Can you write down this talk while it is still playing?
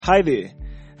Hi there.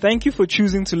 Thank you for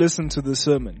choosing to listen to this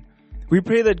sermon. We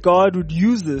pray that God would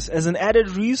use this as an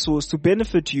added resource to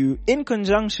benefit you in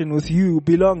conjunction with you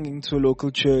belonging to a local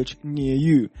church near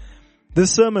you.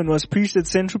 This sermon was preached at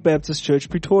Central Baptist Church,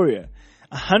 Pretoria.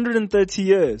 130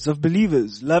 years of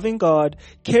believers loving God,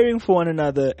 caring for one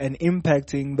another, and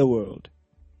impacting the world.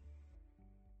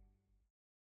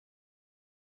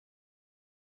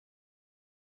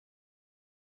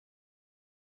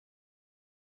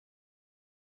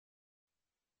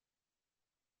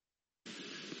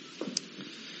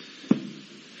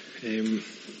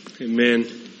 Amen.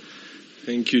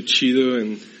 Thank you, Chido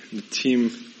and the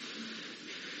team.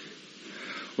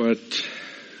 What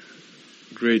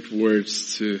great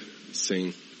words to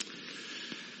sing.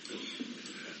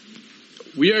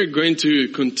 We are going to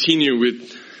continue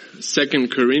with 2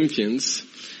 Corinthians.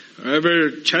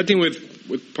 However, chatting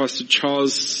with Pastor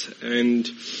Charles, and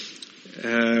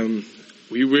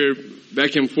we were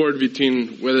back and forth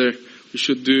between whether we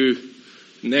should do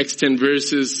next 10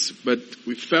 verses, but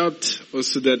we felt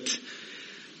also that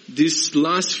these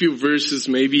last few verses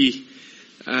maybe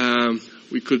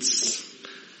we could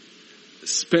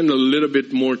spend a little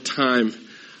bit more time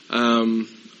on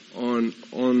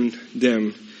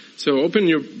them. So open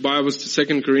your Bibles to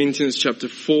 2 Corinthians chapter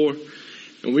 4,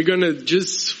 and we're going to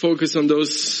just focus on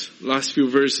those last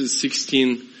few verses,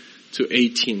 16 to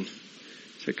 18.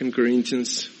 2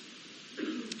 Corinthians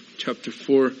chapter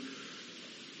 4,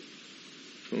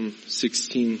 from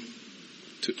 16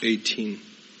 to 18.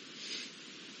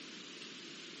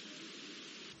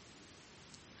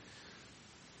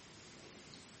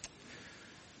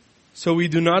 So we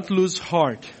do not lose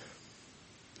heart,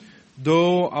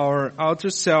 though our outer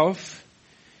self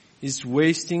is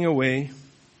wasting away,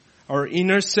 our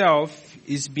inner self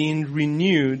is being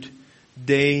renewed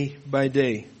day by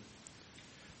day.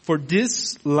 For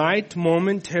this light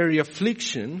momentary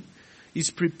affliction is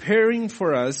preparing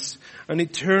for us an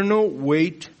eternal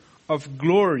weight of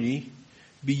glory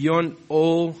beyond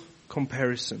all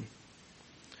comparison.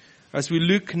 As we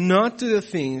look not to the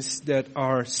things that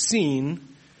are seen,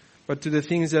 but to the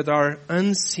things that are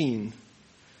unseen.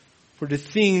 For the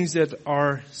things that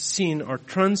are seen are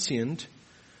transient,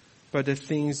 but the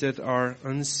things that are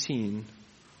unseen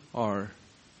are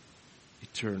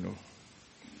eternal.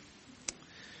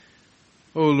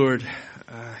 Oh Lord,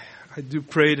 I do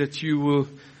pray that you will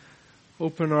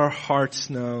open our hearts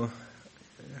now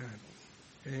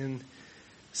and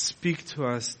speak to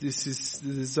us. This is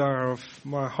the desire of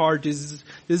my heart, this is the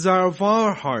desire of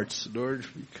our hearts, Lord,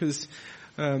 because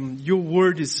your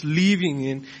word is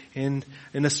living and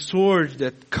a sword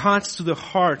that cuts to the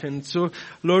heart. And so,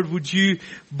 Lord, would you,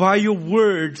 by your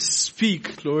word,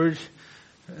 speak, Lord,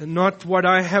 not what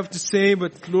I have to say,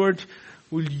 but Lord,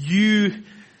 will you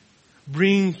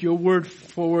bring your word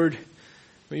forward.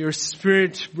 May your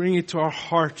Spirit bring it to our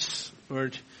hearts,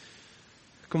 Lord.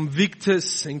 Convict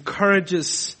us, encourage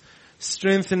us,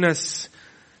 strengthen us.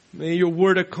 May your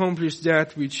word accomplish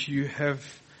that which you have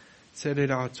set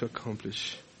it out to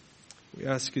accomplish. We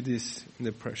ask you this in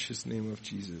the precious name of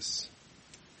Jesus.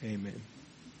 Amen.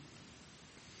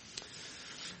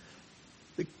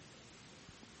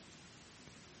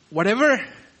 Whatever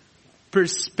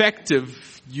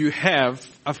perspective you have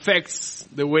affects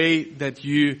the way that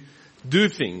you do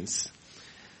things.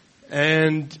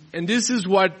 And this is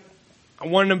what I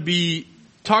want to be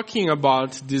talking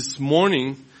about this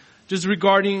morning, just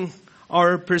regarding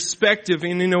our perspective.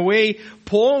 And in a way,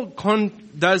 Paul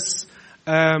does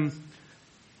a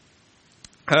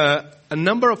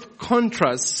number of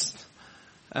contrasts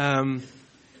in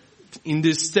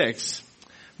this text.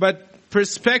 But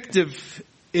perspective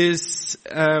is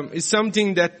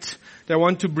something that I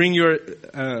want to bring your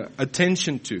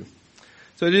attention to.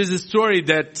 So there's a story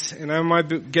that, and I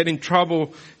might get in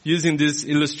trouble using this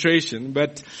illustration,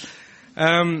 but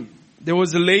there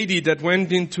was a lady that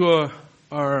went into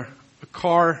a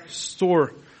car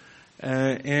store,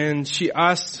 and she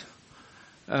asked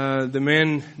the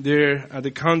man there at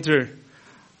the counter,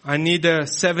 "I need a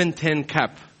 710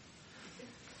 cap."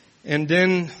 And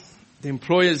then the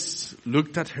employers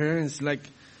looked at her and it's like,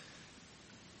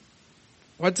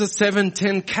 "What's a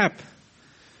 710 cap?"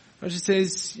 And she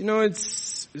says,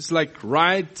 it's like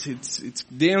right, it's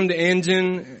there on the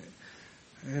engine.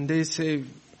 And they say,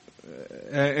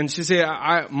 and she say,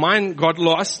 mine got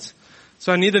lost,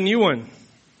 so I need a new one.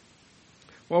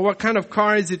 Well, what kind of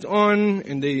car is it on?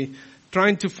 And they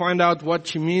trying to find out what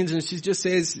she means, and she just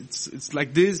says, it's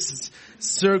like this,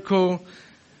 circle.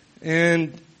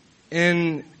 And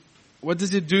what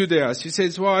does it do there? She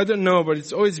says, well, I don't know, but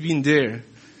it's always been there.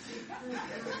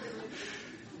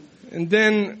 And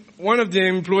then one of the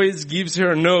employees gives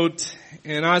her a note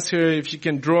and asks her if she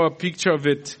can draw a picture of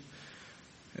it.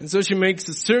 And so she makes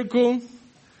a circle,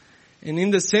 and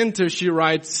in the center she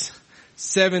writes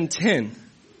 710.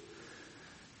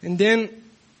 And then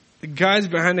the guys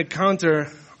behind the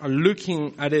counter are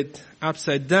looking at it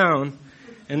upside down,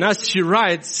 and as she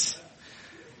writes,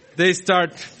 they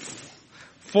start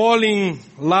falling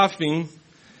laughing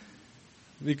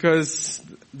because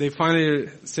they finally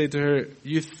say to her,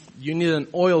 you need an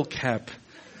oil cap.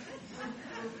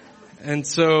 And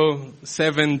so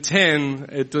 710,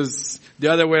 it was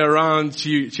the other way around.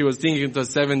 She was thinking it was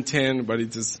 710, but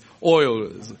it was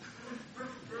oil.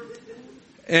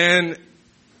 And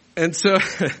so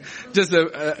just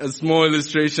a small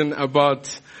illustration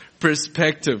about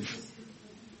perspective.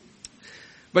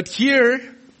 But here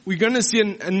we're going to see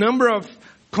a number of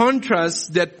contrasts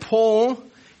that Paul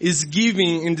is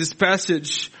giving in this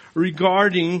passage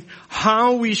regarding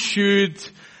how we should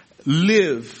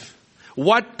live.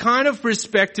 What kind of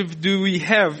perspective do we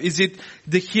have? Is it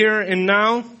the here and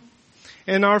now?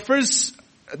 And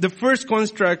the first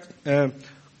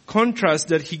contrast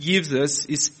that he gives us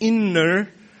is inner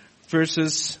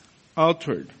versus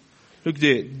outward. Look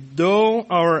there. Though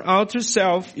our outer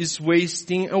self is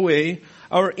wasting away,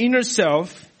 our inner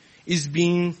self is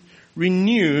being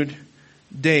renewed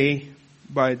day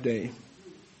by day.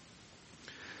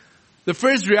 The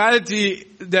first reality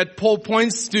that Paul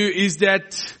points to is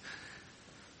that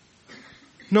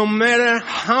no matter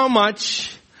how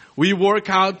much we work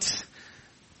out,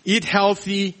 eat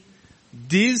healthy,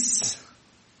 this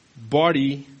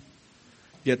body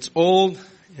gets old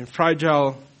and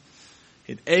fragile.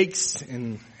 It aches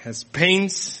and has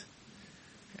pains,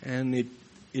 and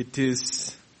it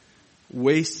is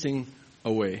wasting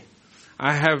away.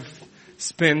 I have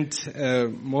spent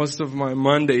most of my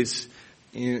Mondays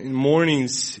in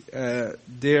mornings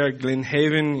there at Glen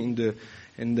Haven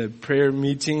in the prayer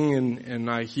meeting, and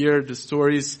I hear the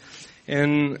stories.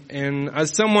 And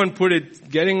as someone put it,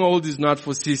 getting old is not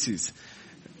for sissies.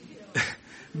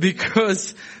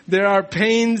 Because there are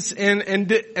pains, and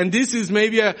this is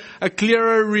maybe a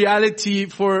clearer reality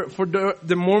for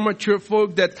the more mature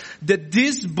folk, that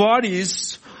these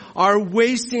bodies are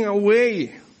wasting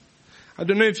away. I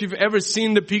don't know if you've ever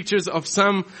seen the pictures of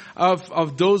some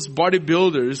of those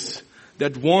bodybuilders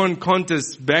that won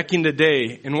contests back in the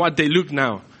day and what they look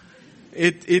now.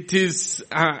 It is,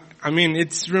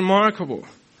 it's remarkable.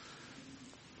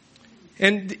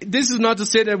 And this is not to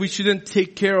say that we shouldn't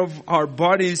take care of our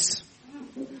bodies,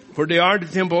 for they are the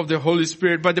temple of the Holy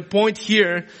Spirit. But the point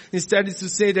here instead is to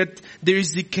say that there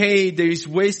is decay, there is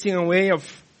wasting away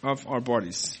of our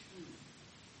bodies.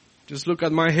 Just look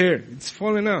at my hair. It's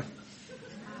falling out.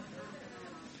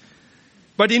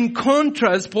 But in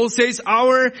contrast, Paul says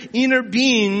our inner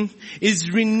being is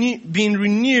being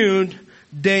renewed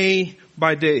day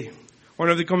by day. One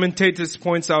of the commentators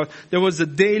points out there was a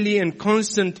daily and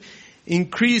constant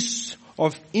increase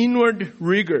of inward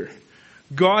rigor.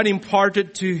 God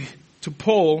imparted to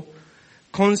Paul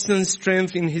constant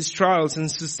strength in his trials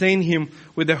and sustained him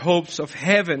with the hopes of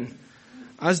heaven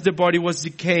as the body was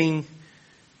decaying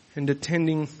and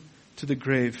attending to the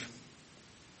grave.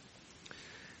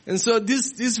 And so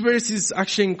this verse is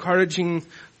actually encouraging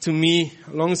to me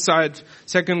alongside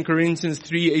 2 Corinthians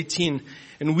 3:18.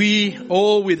 And we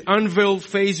all with unveiled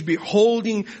face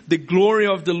beholding the glory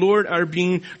of the Lord are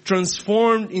being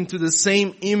transformed into the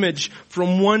same image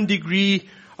from one degree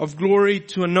of glory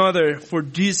to another. For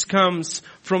this comes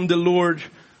from the Lord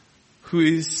who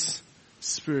is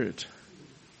Spirit.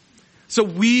 So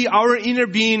our inner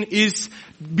being is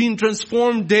being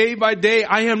transformed day by day.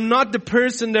 I am not the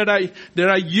person that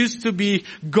I used to be.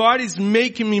 God is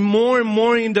making me more and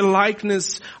more in the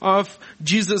likeness of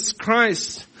Jesus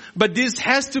Christ. But this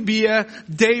has to be a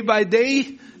day by day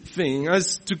thing.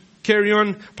 As to carry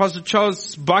on Pastor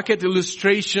Charles' bucket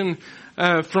illustration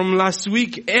from last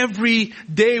week, every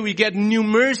day we get new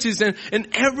mercies, and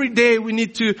every day we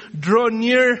need to draw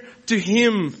near to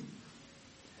Him.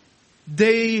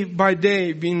 Day by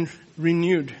day being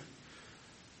renewed.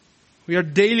 We are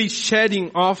daily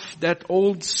shedding off that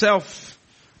old self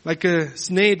like a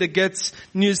snake that gets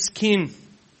new skin.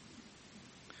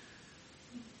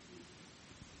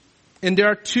 And there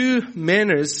are two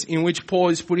manners in which Paul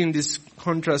is putting this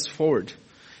contrast forward.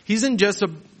 He isn't just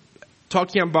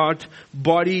talking about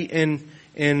body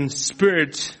and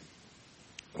spirit,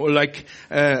 or like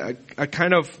a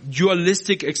kind of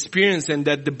dualistic experience, and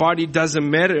that the body doesn't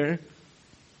matter.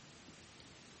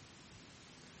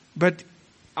 But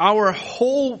our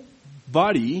whole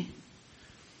body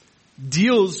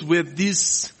deals with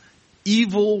this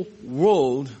evil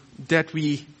world that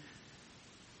we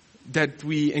that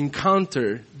we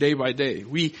encounter day by day.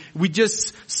 We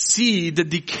just see the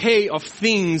decay of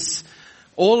things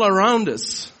all around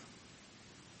us.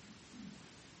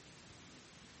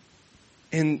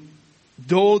 And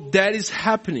though that is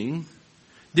happening,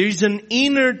 there is an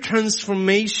inner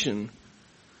transformation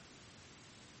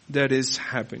that is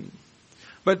happening.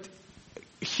 But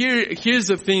here's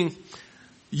the thing.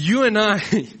 You and I,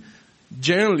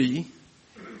 generally,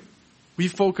 we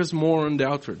focus more on the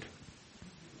outward.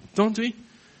 Don't we?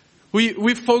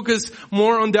 We focus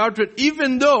more on the outward,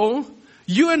 even though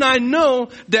you and I know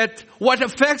that what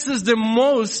affects us the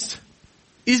most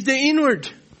is the inward.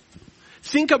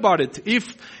 Think about it.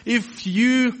 If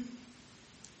you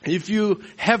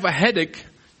have a headache,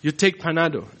 you take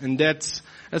Panado, and that's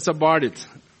about it,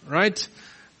 right?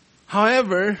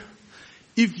 However,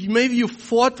 if maybe you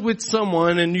fought with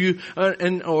someone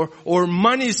and or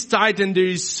money is tight and there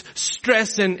is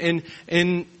stress and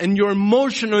your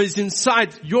emotional is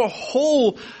inside, your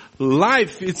whole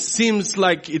life, it seems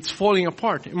like it's falling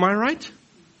apart. Am I right?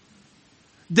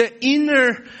 The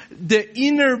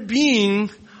inner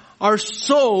being, our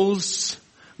souls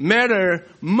matter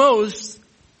most,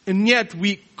 and yet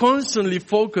we constantly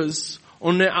focus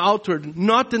on the outward,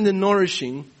 not in the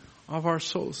nourishing of our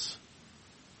souls.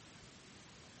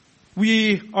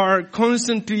 We are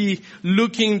constantly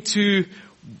looking to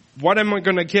what am I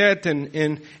going to get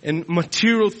and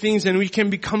material things, and we can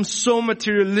become so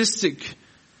materialistic.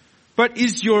 But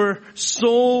is your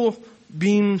soul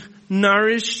being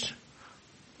nourished?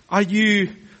 Are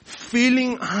you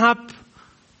filling up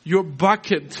your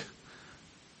bucket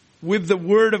with the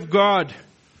Word of God?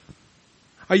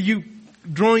 Are you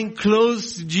drawing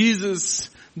close to Jesus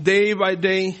day by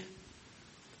day?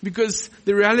 Because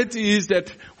the reality is that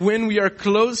when we are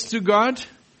close to God,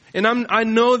 and I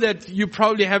know that you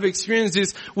probably have experienced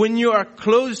this, when you are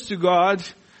close to God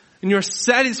and you're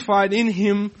satisfied in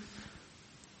Him,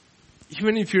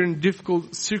 even if you're in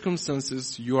difficult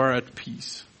circumstances, you are at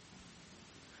peace.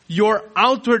 Your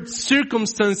outward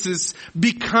circumstances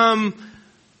become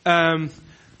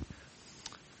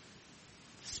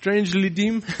strangely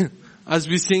dim as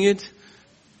we sing it.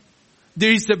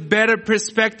 There is a better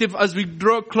perspective as we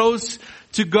draw close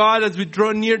to God, as we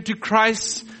draw near to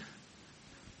Christ.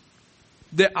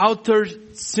 The outer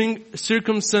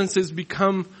circumstances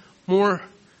become more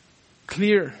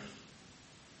clear.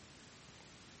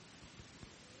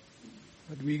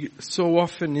 But so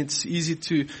often it's easy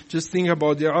to just think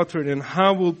about the outward and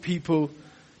how will people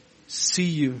see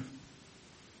you.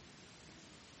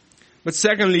 But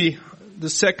secondly, the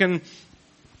second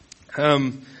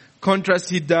contrast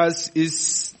he does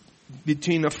is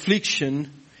between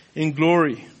affliction and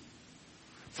glory.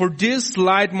 For this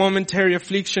light momentary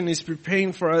affliction is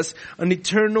preparing for us an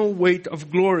eternal weight of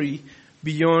glory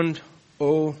beyond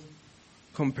all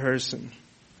comparison.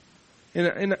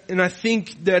 And I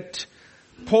think that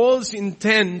Paul's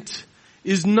intent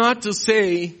is not to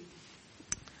say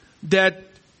that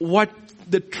what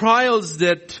the trials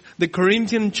that the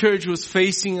Corinthian church was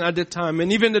facing at the time,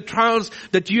 and even the trials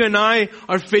that you and I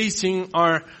are facing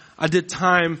at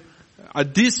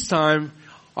this time,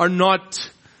 are not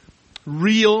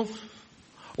real,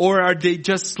 or are they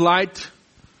just light?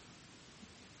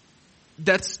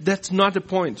 That's not the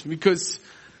point, because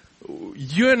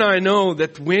you and I know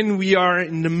that when we are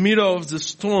in the middle of the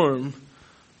storm,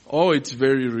 it's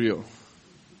very real.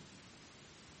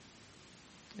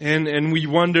 And we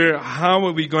wonder, how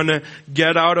are we gonna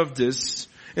get out of this?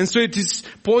 And so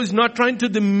Paul is not trying to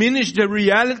diminish the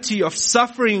reality of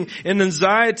suffering and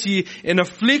anxiety and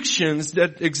afflictions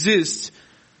that exist.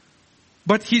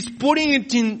 But he's putting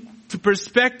it into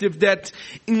perspective that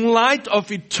in light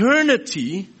of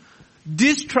eternity,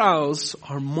 these trials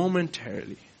are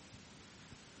momentarily.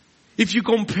 If you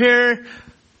compare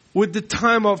with the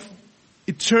time of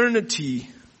eternity,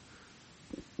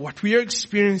 what we are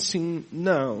experiencing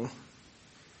now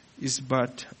is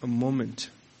but a moment.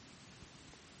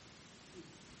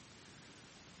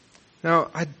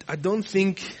 Now, I don't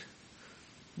think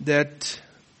that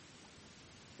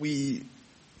we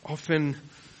often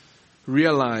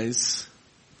realize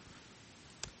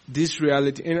this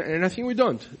reality, and I think we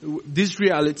don't, this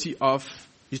reality of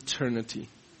eternity.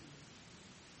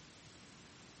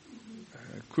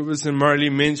 Quibbles and Marley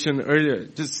mentioned earlier,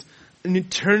 just an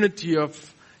eternity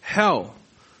of hell.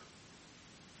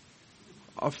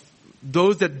 Of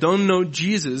those that don't know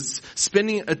Jesus,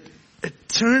 spending an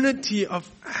eternity of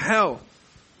hell.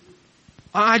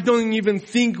 I don't even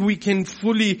think we can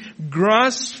fully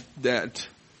grasp that.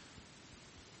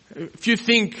 If you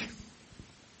think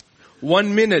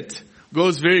 1 minute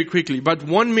goes very quickly, but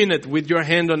 1 minute with your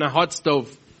hand on a hot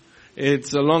stove,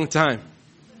 it's a long time.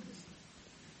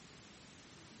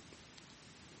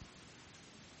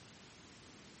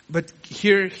 But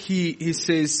here he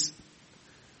says,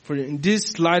 for in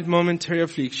this light momentary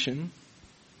affliction,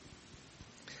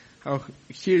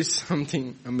 here's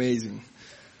something amazing.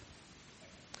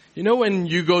 You know when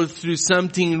you go through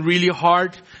something really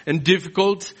hard and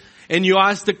difficult and you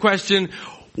ask the question,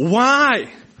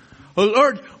 why? Oh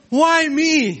Lord, why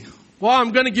me? Well,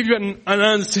 I'm going to give you an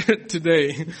answer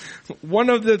today. One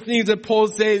of the things that Paul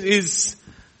says is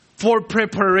for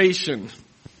preparation.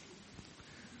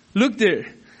 Look there.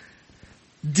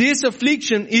 This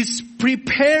affliction is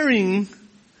preparing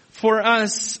for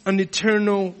us an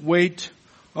eternal weight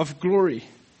of glory.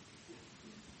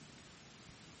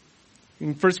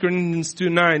 In 1 Corinthians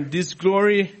 2:9, this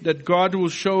glory that God will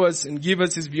show us and give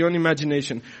us is beyond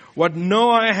imagination. What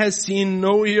no eye has seen,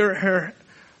 no ear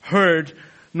heard,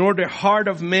 nor the heart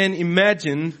of man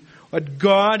imagined, what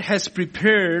God has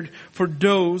prepared for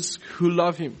those who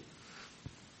love Him.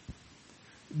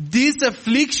 This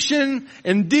affliction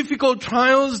and difficult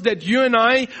trials that you and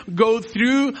I go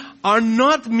through are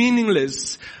not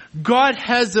meaningless. God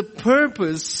has a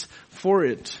purpose for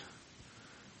it.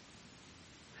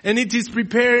 And it is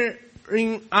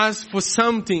preparing us for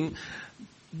something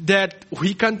that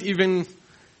we can't even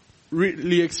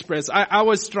really express. I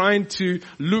was trying to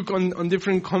look on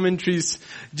different commentaries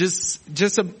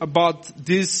just about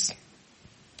this,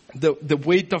 the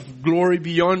weight of glory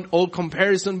beyond all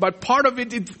comparison, but part of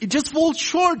it just falls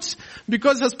short,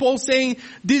 because as Paul's saying,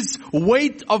 this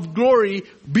weight of glory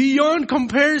beyond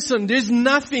comparison, there's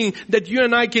nothing that you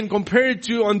and I can compare it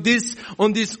to on this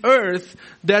earth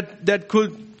that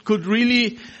could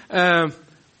really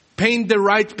paint the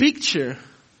right picture.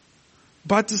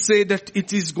 But to say that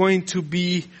it is going to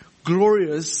be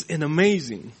glorious and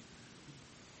amazing.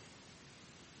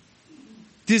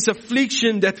 This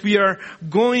affliction that we are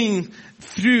going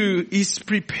through is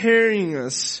preparing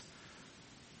us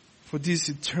for this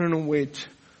eternal weight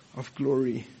of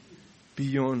glory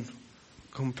beyond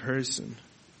comparison.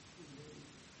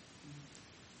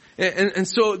 And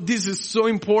so this is so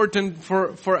important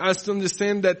for us to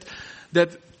understand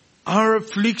that our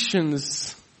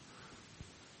afflictions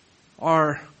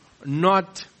are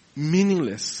not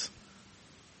meaningless.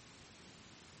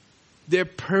 They're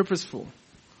purposeful.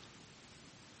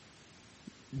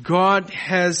 God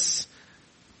has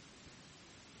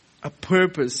a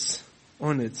purpose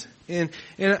on it. And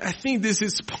I think this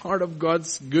is part of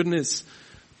God's goodness.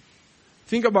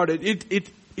 Think about it.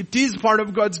 It is part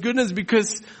of God's goodness,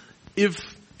 because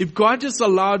if God just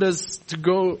allowed us to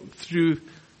go through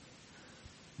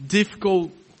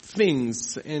difficult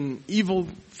things and evil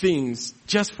things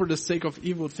just for the sake of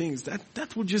evil things,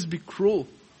 that would just be cruel.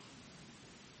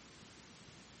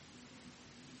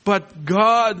 But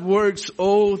God works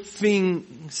all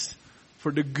things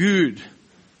for the good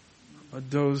of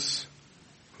those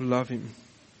who love Him.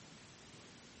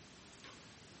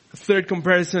 A third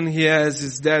comparison he has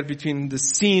is that between the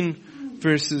seen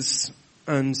versus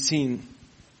unseen.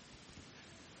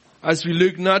 As we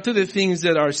look not to the things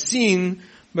that are seen,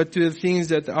 but to the things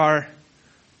that are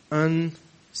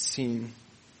unseen.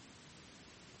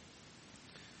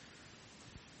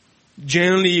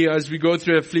 Generally, as we go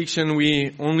through affliction,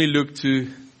 we only look to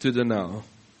the now.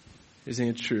 Isn't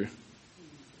it true?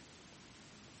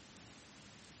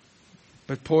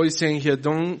 But Paul is saying here,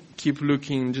 don't keep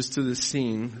looking just to the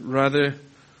seen. Rather,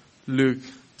 look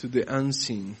to the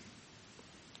unseen.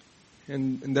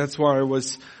 And that's why it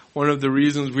was one of the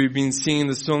reasons we've been singing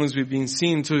the songs we've been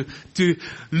singing, to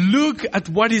look at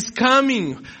what is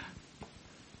coming.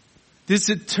 This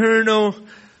eternal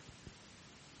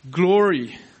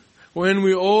glory. When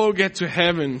we all get to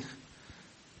heaven,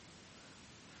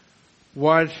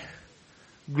 what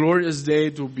glorious day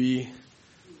it will be.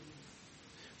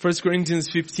 1 Corinthians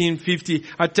 15:50.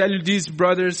 I tell you this,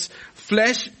 brothers,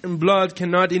 flesh and blood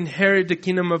cannot inherit the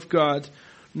kingdom of God,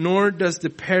 nor does the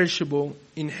perishable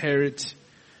inherit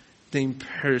the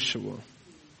imperishable.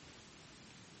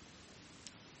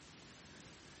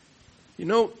 You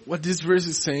know what this verse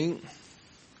is saying?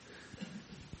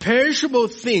 Perishable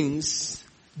things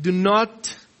do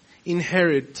not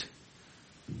inherit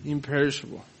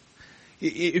imperishable.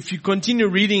 If you continue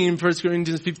reading in 1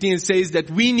 Corinthians 15, it says that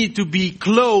we need to be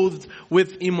clothed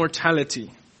with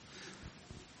immortality.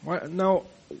 Why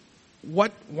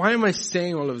am I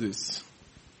saying all of this?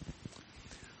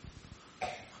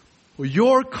 Well,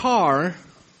 your car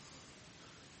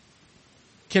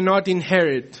cannot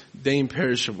inherit the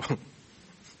imperishable.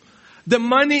 The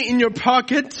money in your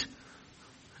pocket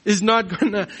is not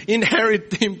going to inherit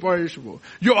the imperishable.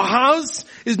 Your house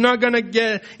is not going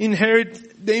to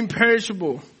inherit the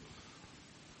imperishable.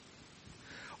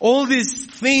 All these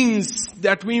things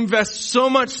that we invest so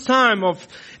much time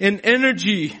and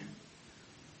energy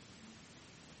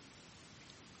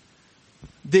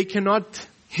they cannot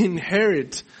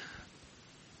inherit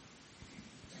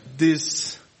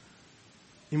this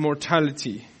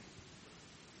immortality.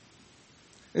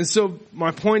 And so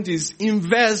my point is,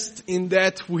 invest in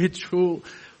that which will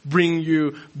bring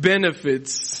you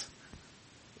benefits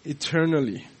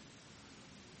eternally.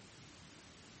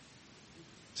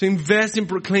 So invest in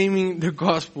proclaiming the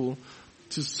gospel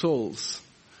to souls.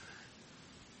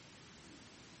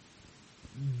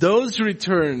 Those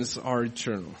returns are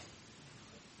eternal.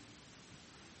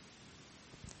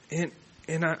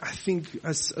 And I think,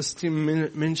 as Tim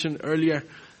mentioned earlier,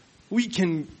 we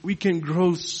can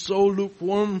grow so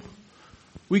lukewarm.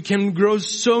 We can grow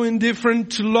so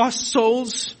indifferent to lost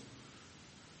souls.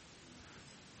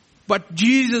 But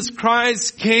Jesus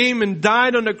Christ came and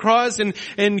died on the cross,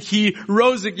 and He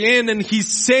rose again, and He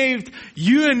saved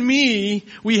you and me.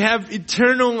 We have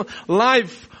eternal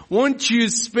life. Won't you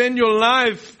spend your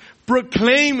life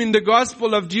proclaiming the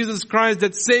gospel of Jesus Christ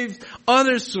that saves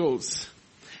other souls?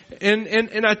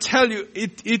 And I tell you,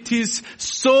 it is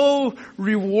so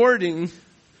rewarding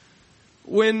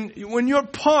when you're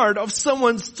part of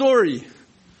someone's story.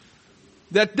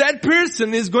 That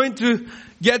person is going to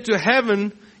get to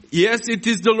heaven. Yes, it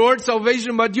is the Lord's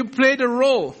salvation, but you played a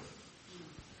role.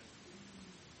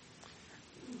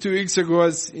 2 weeks ago I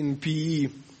was in PE,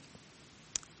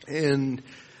 and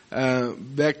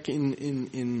back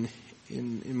in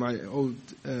my old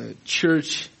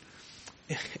church,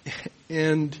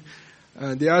 and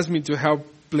they asked me to help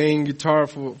playing guitar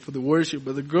for the worship.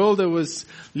 But the girl that was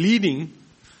leading,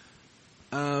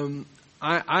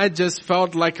 I just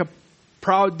felt like a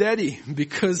proud daddy,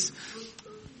 because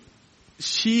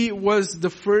she was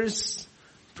the first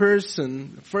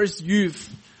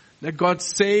youth that got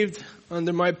saved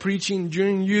under my preaching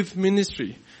during youth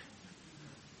ministry.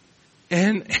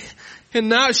 And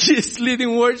now she's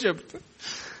leading worship.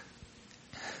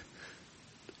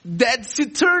 That's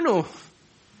eternal.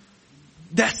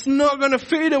 That's not going to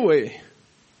fade away.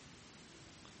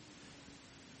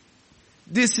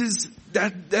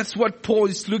 That's what Paul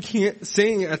is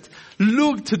saying at.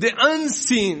 Look to the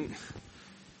unseen.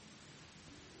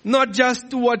 Not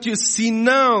just to what you see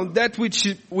now, that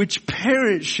which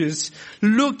perishes.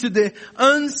 Look to the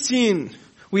unseen.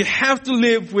 We have to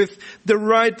live with the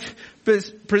right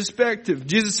perspective.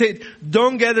 Jesus said,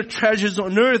 don't gather treasures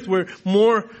on earth where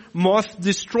more moth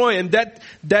destroy. And that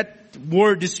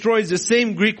word destroy is the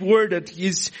same Greek word that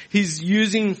he's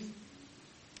using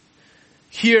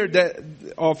here, that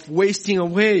of wasting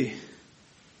away.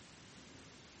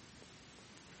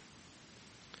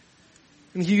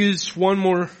 And he used one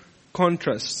more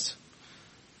contrast.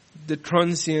 The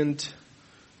transient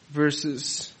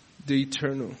versus the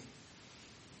eternal.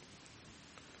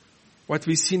 What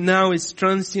we see now is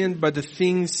transient, but the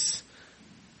things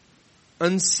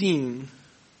unseen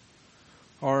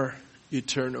are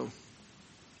eternal.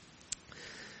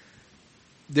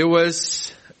 There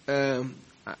was, I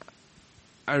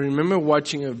remember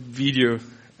watching a video.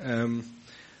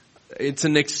 It's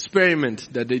an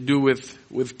experiment that they do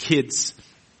with kids.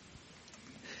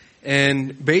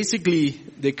 And basically,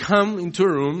 they come into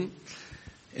a room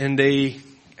and they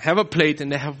have a plate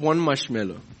and they have one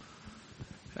marshmallow.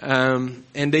 And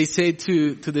they say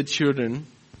to the children,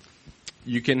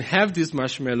 you can have this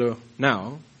marshmallow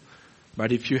now,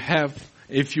 but if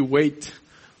you wait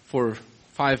for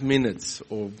 5 minutes,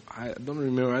 or I don't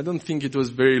remember, I don't think it was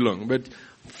very long, but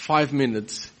 5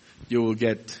 minutes, you will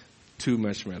get 2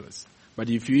 marshmallows. But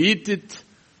if you eat it,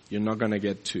 you're not going to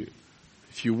get 2.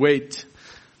 If you wait,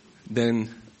 then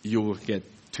you will get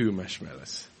 2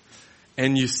 marshmallows.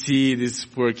 And you see these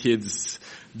poor kids,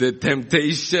 the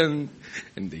temptation,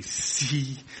 and they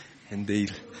see, and they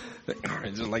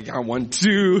just like, I want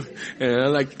 2,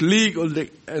 and like legal,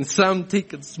 and some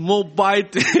take a small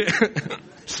bite.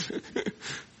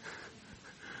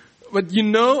 But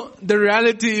the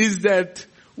reality is that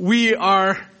we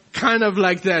are kind of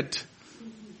like that.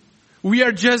 We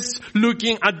are just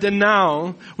looking at the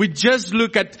now. We just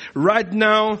look at right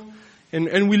now,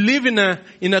 and we live in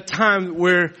a time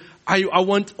where I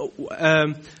want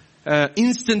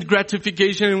instant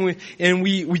gratification, and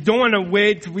we don't want to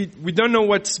wait. We don't know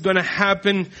what's going to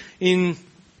happen in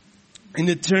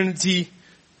eternity.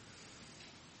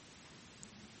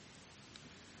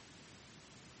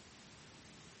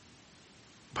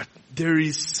 But there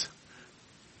is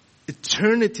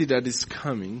eternity that is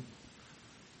coming,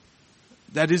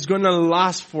 that is going to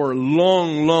last for a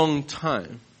long, long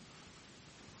time.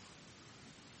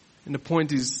 And the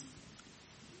point is,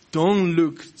 don't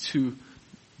look to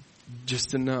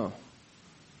just the now.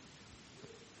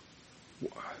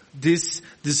 This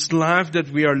life that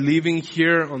we are living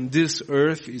here on this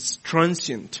earth is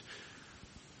transient.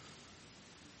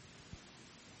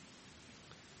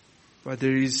 but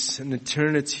there is an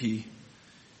eternity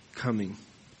coming.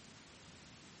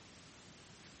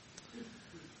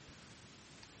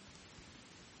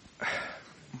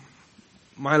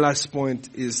 My last point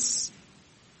is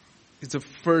the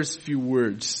first few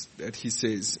words that he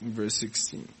says in verse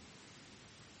 16.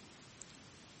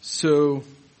 So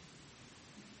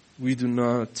we do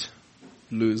not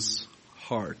lose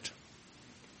heart.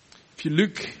 If you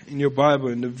look in your Bible,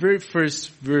 in the very first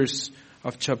verse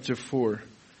of chapter 4,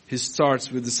 he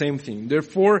starts with the same thing.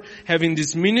 Therefore, having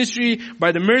this ministry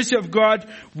by the mercy of God,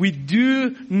 we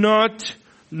do not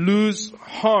lose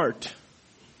heart.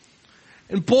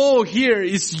 And Paul here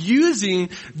is using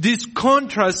this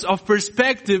contrast of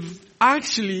perspective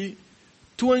actually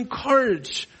to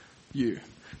encourage you,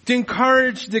 to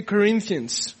encourage the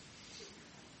Corinthians.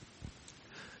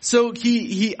 So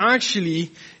he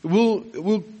actually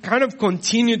will kind of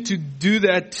continue to do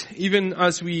that even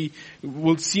as we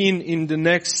will see in the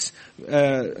next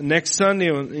Sunday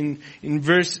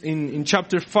in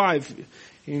chapter 5,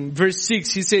 in verse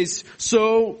 6, he says,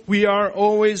 so we are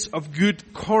always of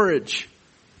good courage.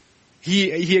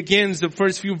 He again, the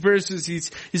first few verses,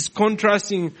 he's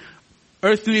contrasting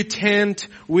earthly tent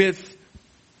with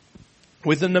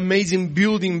an amazing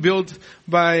building built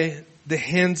by the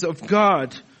hands of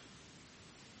God.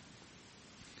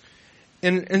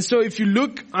 And so if you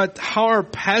look at how our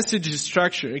passage is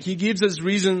structured, he gives us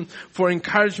reason for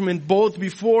encouragement both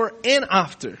before and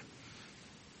after.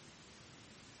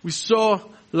 We saw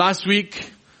last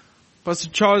week, Pastor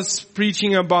Charles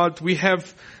preaching about we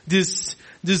have this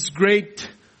great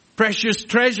precious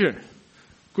treasure.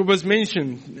 It was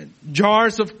mentioned,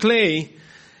 jars of clay.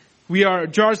 We are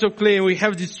jars of clay and we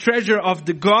have this treasure of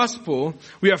the gospel.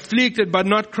 We are afflicted but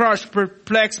not crushed,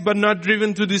 perplexed but not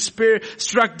driven to despair,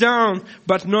 struck down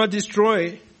but not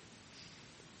destroyed.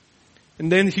 And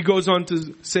then he goes on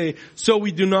to say, so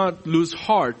we do not lose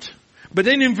heart. But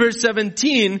then in verse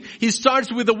 17, he starts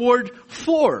with the word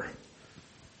for.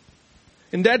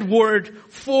 And that word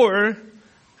for,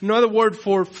 another word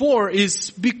for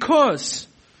is because.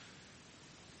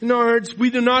 In other words, we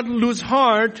do not lose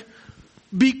heart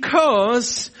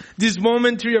because this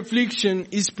momentary affliction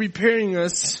is preparing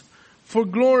us for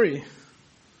glory.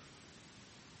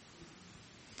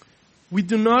 We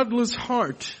do not lose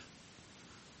heart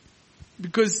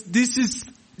because this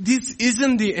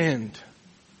isn't the end.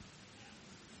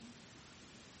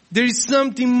 There is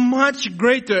something much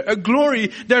greater, a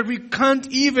glory that we can't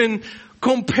even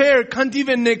compare, can't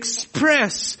even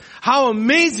express how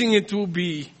amazing it will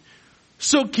be.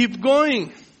 So keep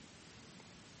going.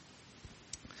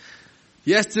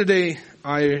 Yesterday,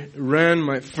 I ran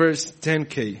my first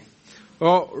 10K.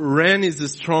 Oh, ran is a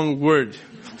strong word.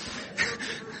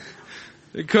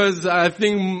 Because I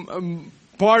think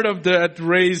part of that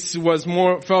race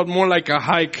felt more like a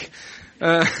hike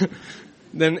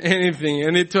than anything.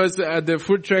 And it was at the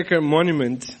Food Tracker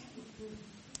Monument.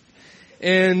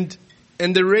 And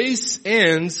the race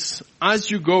ends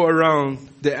as you go around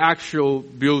the actual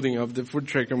building of the Food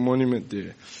Tracker Monument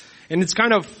there. And it's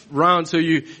kind of round, so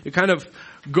you kind of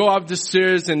go up the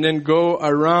stairs and then go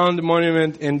around the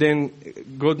monument and then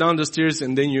go down the stairs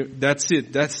and then that's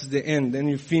it. That's the end. Then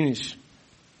you finish.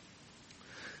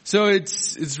 So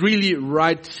it's really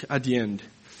right at the end.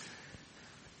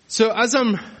 So as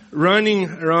I'm running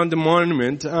around the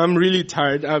monument, I'm really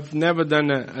tired. I've never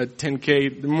done a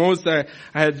 10K. The most I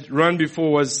had run before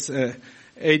was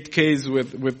 8Ks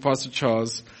with Pastor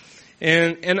Charles.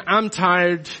 And I'm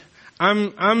tired.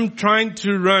 I'm trying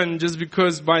to run just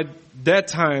because by that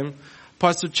time,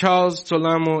 Pastor Charles,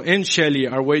 Tolamo, and Shelley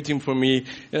are waiting for me,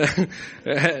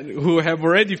 who have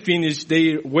already finished.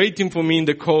 They're waiting for me in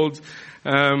the cold.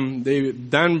 They've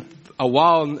done a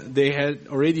while. They had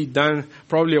already done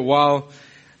probably a while,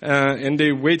 and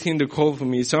they're waiting in the cold for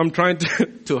me. So I'm trying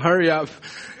to hurry up.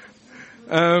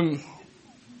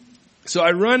 So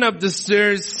I run up the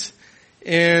stairs,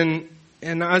 and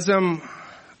as I'm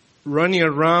running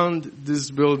around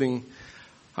this building,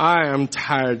 I am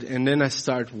tired, and then I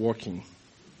start walking.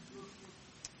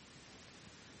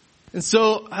 And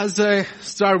so as I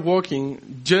start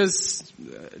walking, just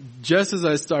as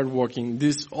I start walking,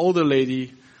 this older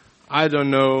lady, I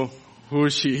don't know who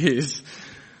she is,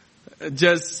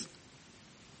 just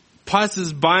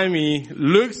passes by me,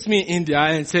 looks me in the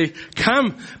eye and say,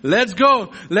 "Come, let's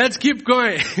go, let's keep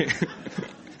going."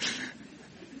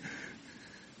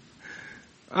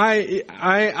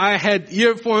 I had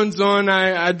earphones on,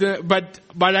 but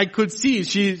I could see,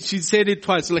 she said it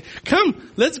twice, like,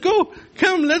 "Come, let's go,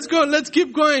 let's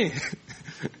keep going."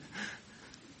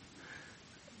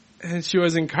 And she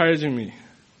was encouraging me.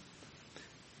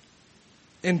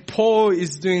 And Paul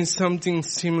is doing something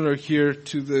similar here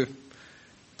to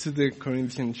the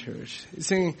Corinthian church. He's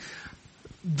saying,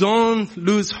 don't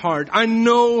lose heart. I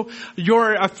know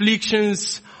your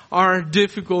afflictions are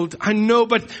difficult. I know,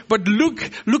 but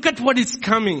look at what is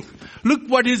coming. Look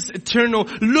what is eternal.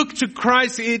 Look to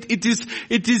Christ. It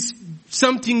is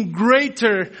something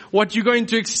greater what you're going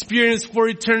to experience for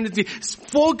eternity.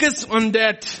 Focus on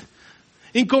that.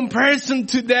 In comparison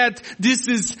to that, this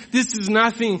is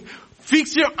nothing.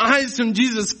 Fix your eyes on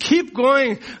Jesus. Keep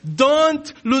going.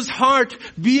 Don't lose heart.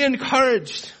 Be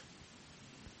encouraged.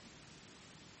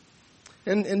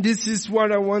 And this is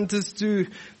what I want us to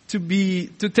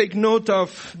take note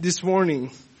of this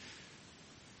morning.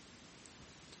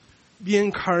 Be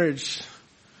encouraged.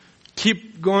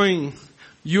 Keep going.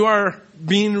 You are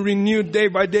being renewed day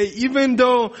by day, even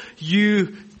though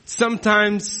you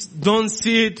sometimes don't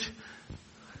see it.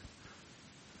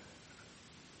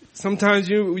 Sometimes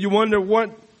you wonder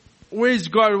where is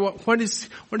God? What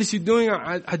is He doing?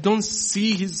 I don't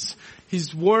see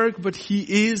His work, but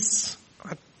He is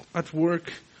at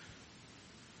work.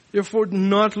 Therefore, do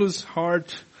not lose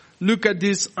heart. Look at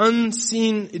this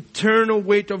unseen eternal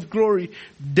weight of glory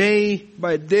day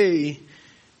by day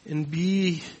and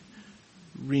be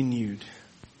renewed.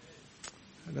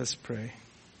 Let us pray.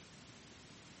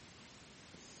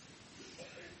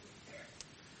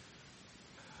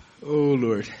 Oh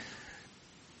Lord.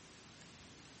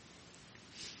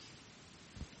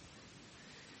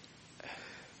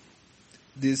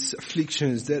 These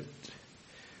afflictions that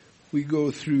we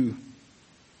go through,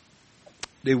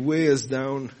 they weigh us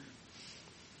down.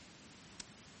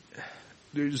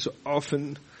 There's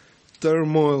often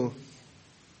turmoil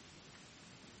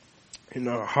in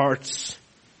our hearts.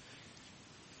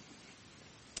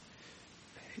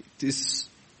 It is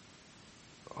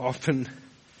often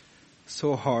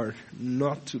so hard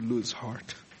not to lose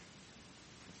heart.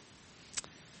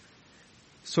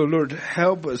 So Lord,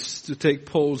 help us to take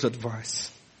Paul's advice.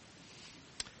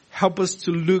 Help us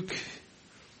to look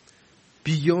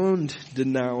beyond the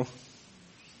now.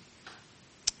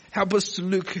 Help us to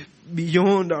look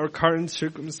beyond our current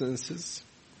circumstances.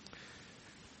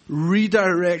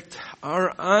 Redirect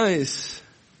our eyes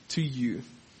to you.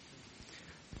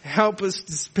 Help us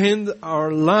to spend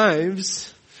our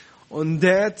lives on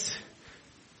that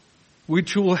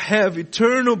which will have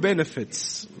eternal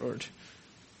benefits, Lord.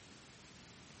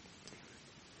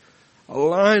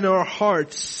 Align our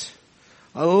hearts.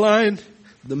 Align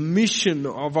the mission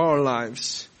of our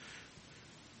lives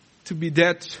to be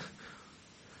that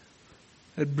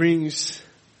brings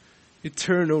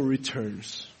eternal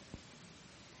returns.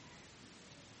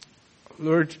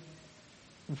 Lord,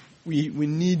 we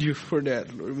need you for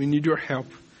that, Lord. We need your help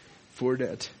for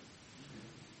that.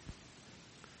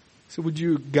 So would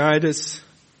you guide us?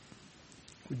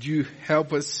 Would you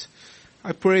help us?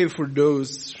 I pray for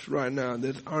those right now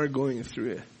that are going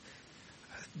through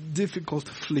difficult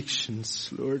afflictions,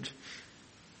 Lord.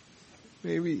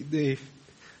 Maybe they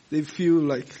feel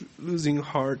like losing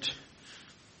heart.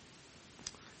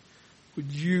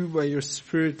 Would you, by your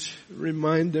Spirit,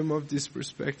 remind them of this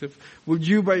perspective? Would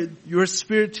you, by your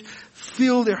Spirit,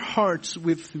 fill their hearts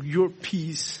with your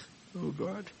peace, oh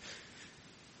God?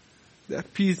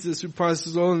 That peace that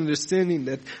surpasses all understanding,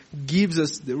 that gives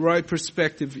us the right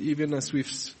perspective even as we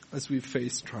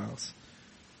face trials.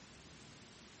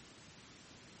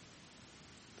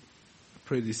 I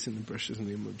pray this in the precious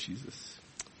name of Jesus.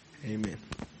 Amen.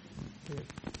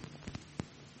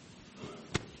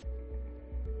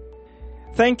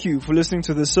 Thank you for listening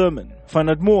to this sermon. Find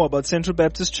out more about Central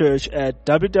Baptist Church at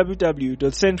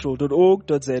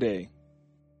www.central.org.za.